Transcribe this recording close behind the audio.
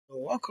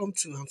welcome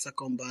to Hamster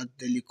Kombat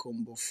Daily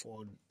Combo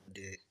for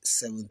the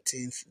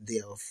 17th day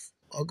of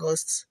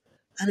August.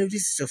 And if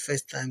this is your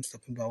first time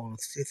stopping by, I want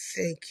to say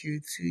thank you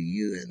to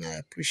you, and I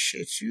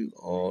appreciate you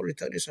all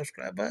returning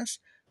subscribers.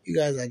 You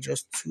guys are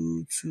just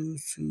too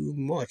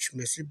much.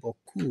 Merci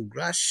beaucoup.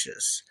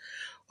 Gracias.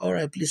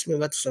 Alright, please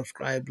remember to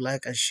subscribe,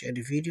 like, and share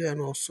the video,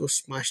 and also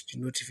smash the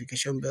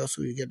notification bell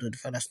so you get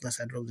notified as soon as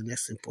I drop the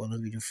next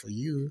important video for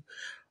you.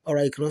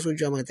 Alright, you can also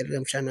join my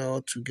Telegram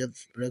channel to get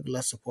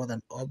regular support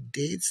and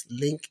updates.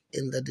 Link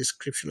in the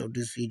description of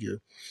this video.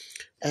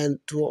 And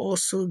to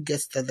also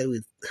get started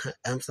with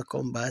Hamster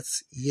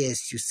Kombat,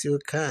 yes, you still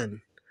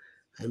can.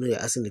 I know you're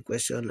asking the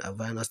question, have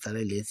I not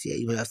started late? Yeah,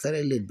 you may have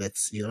started late, but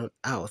you're not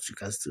out. You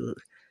can still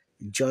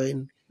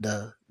join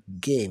the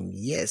game.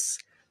 Yes,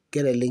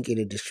 get a link in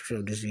the description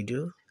of this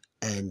video,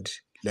 and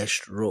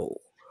let's roll.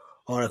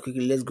 Alright,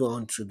 quickly, let's go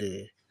on to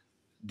the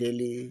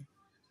daily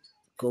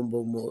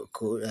combo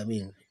code.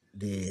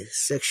 The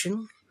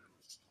section,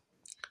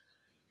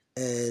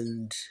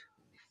 and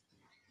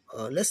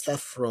let's start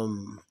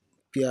from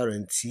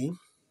PRNT.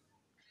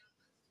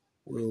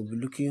 We'll be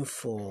looking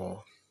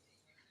for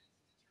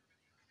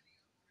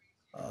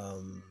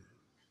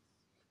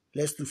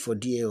let's look for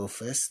DAO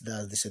first.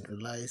 That's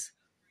decentralized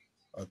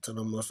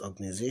autonomous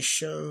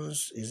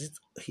organizations. Is it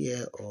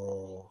here,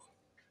 or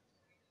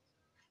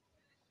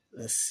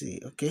let's see?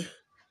 Okay,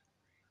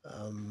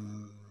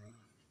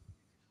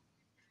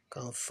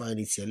 can't find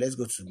it here. Let's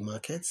go to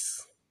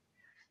markets.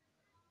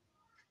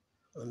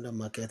 Under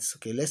markets,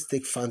 okay, let's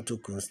take fan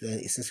tokens then,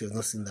 since we've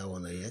not seen that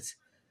one yet.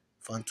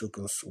 Fan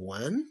tokens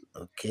 1.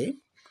 Okay,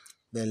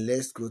 then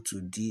let's go to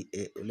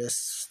DAO.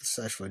 Let's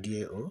search for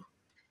DAO,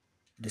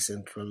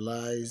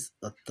 decentralized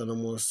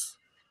autonomous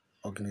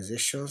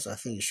organizations. I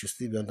think it should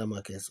still be under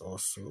markets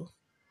also.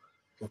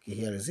 Okay,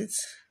 here is it.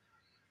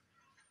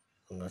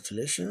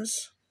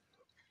 Congratulations.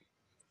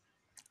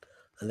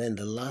 And then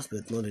the last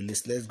but not the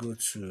least, let's go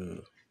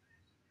to,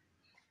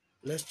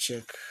 let's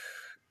check.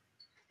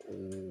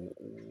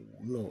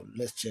 No,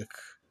 let's check.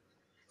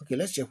 Okay,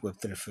 let's check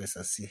Web3 first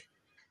and see.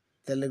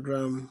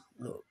 Telegram,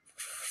 no,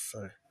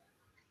 sorry.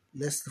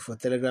 Let's look for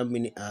Telegram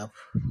mini app.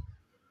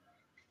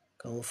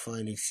 Can't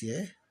find it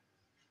here.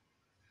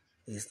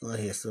 It's not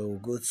here, so we'll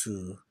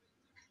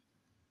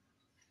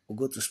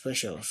go to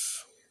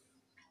specials.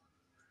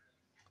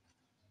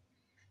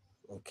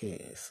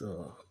 Okay,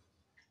 so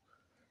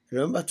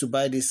remember to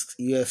buy this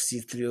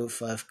UFC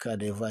 305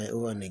 card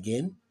over and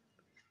again,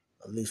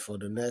 at least for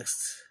the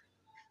next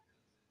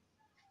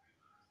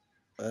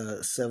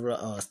several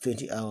hours,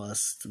 20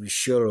 hours, to be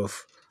sure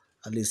of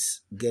at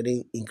least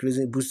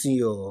boosting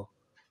your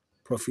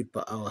profit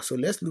per hour. So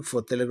let's look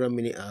for Telegram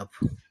mini app.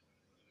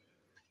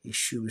 It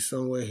should be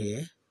somewhere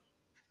here.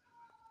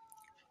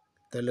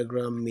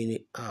 Telegram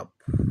mini app.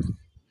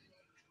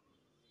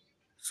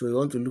 So we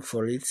want to look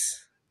for it.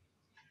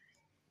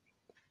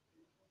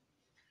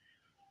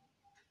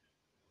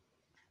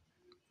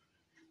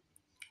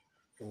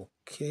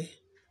 Okay.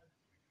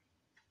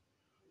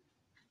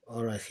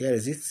 Alright, here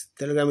is it.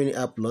 Telegram mini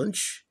app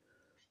launch.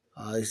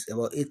 It's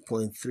about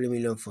 8.3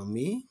 million for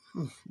me.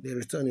 The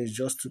return is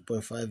just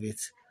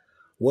 2.58.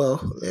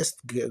 Well, let's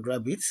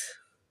grab it,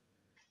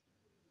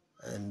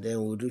 and then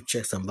we'll do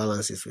checks and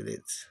balances with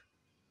it.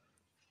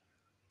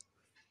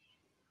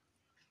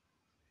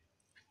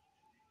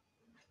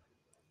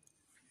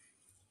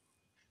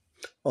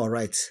 All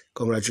right,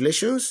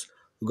 congratulations,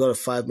 we got a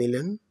 5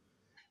 million.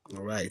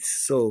 All right,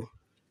 so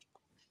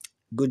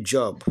good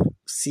job,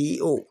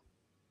 CEO.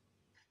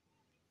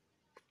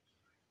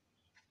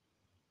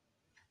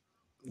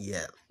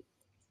 Yeah.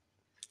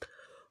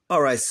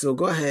 All right, so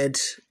go ahead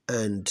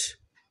and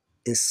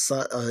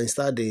install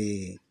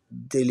the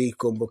daily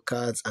combo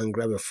cards and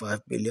grab a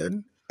 5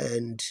 million,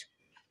 and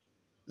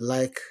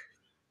like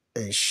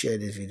and share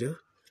this video.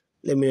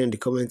 Let me know in the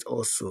comments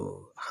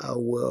also how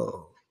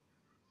well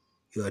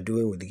you are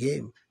doing with the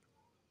game.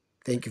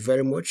 Thank you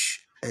very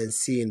much, and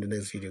see you in the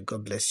next video.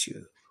 God bless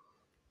you.